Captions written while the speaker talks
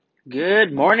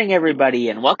Good morning, everybody,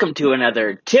 and welcome to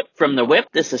another Tip from the Whip.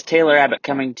 This is Taylor Abbott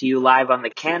coming to you live on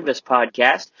the Canvas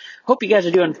podcast. Hope you guys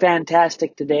are doing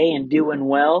fantastic today and doing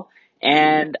well.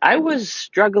 And I was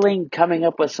struggling coming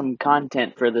up with some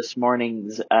content for this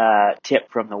morning's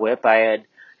Tip from the Whip. I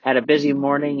had a busy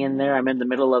morning in there. I'm in the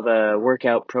middle of a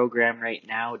workout program right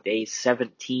now, day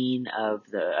 17 of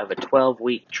a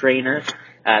 12-week trainer.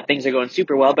 Things are going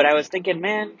super well, but I was thinking,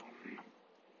 man,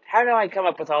 how do I come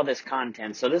up with all this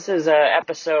content? So this is a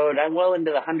episode. I'm well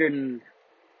into the hundred and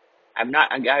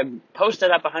I've posted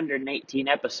up 118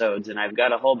 episodes, and I've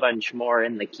got a whole bunch more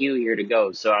in the queue here to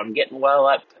go. So I'm getting well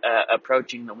up,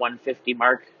 approaching the 150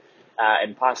 mark,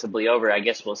 and possibly over. I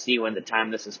guess we'll see when the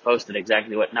time this is posted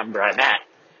exactly what number I'm at.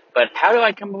 But how do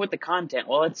I come up with the content?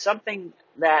 Well, it's something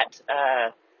that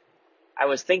I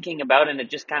was thinking about, and it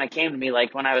just kind of came to me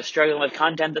like when I was struggling with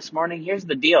content this morning. Here's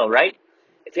the deal, right?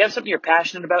 If you have something you're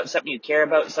passionate about, something you care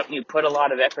about, something you put a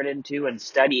lot of effort into and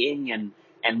studying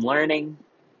and learning,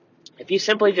 if you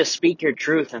simply just speak your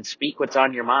truth and speak what's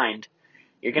on your mind,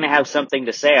 you're going to have something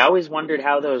to say. I always wondered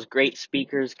how those great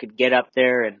speakers could get up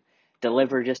there and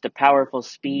deliver just a powerful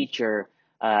speech, or,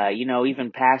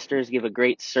 even pastors give a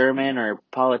great sermon, or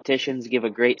politicians give a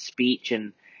great speech.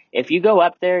 And if you go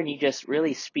up there and you just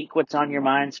really speak what's on your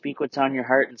mind, speak what's on your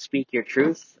heart, and speak your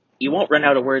truth, you won't run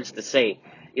out of words to say.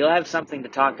 You'll have something to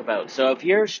talk about. So if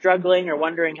you're struggling or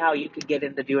wondering how you could get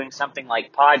into doing something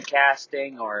like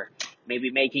podcasting, or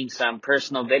maybe making some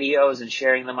personal videos and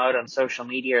sharing them out on social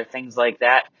media or things like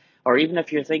that, or even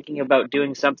if you're thinking about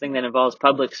doing something that involves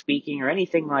public speaking or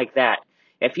anything like that,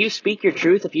 if you speak your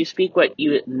truth, if you speak what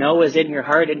you know is in your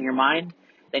heart and your mind,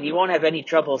 then you won't have any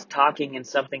trouble talking and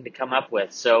something to come up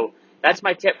with. So that's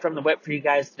my tip from the whip for you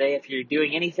guys today. If you're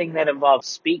doing anything that involves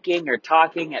speaking or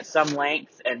talking at some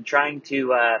length and trying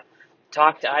to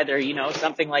talk to either,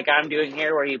 something like I'm doing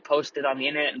here where you post it on the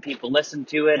internet and people listen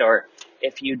to it, or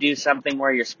if you do something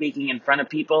where you're speaking in front of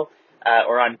people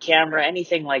or on camera,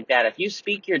 anything like that, if you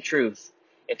speak your truth,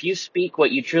 if you speak what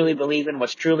you truly believe in,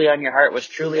 what's truly on your heart, what's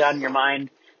truly on your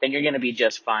mind, then you're going to be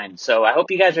just fine. So I hope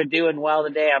you guys are doing well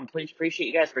today. I appreciate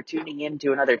you guys for tuning in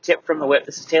to another Tip from the Whip.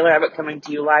 This is Taylor Abbott coming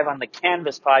to you live on the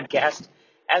Canvas podcast.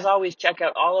 As always, check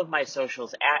out all of my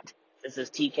socials at this is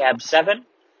TCAB7,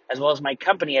 as well as my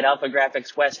company at Alpha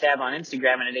Graphics West Ave on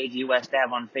Instagram and at AG West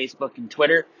Ave on Facebook and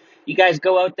Twitter. You guys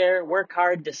go out there, work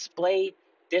hard, display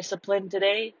discipline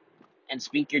today, and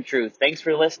speak your truth. Thanks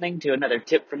for listening to another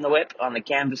Tip from the Whip on the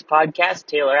Canvas podcast.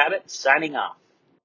 Taylor Abbott signing off.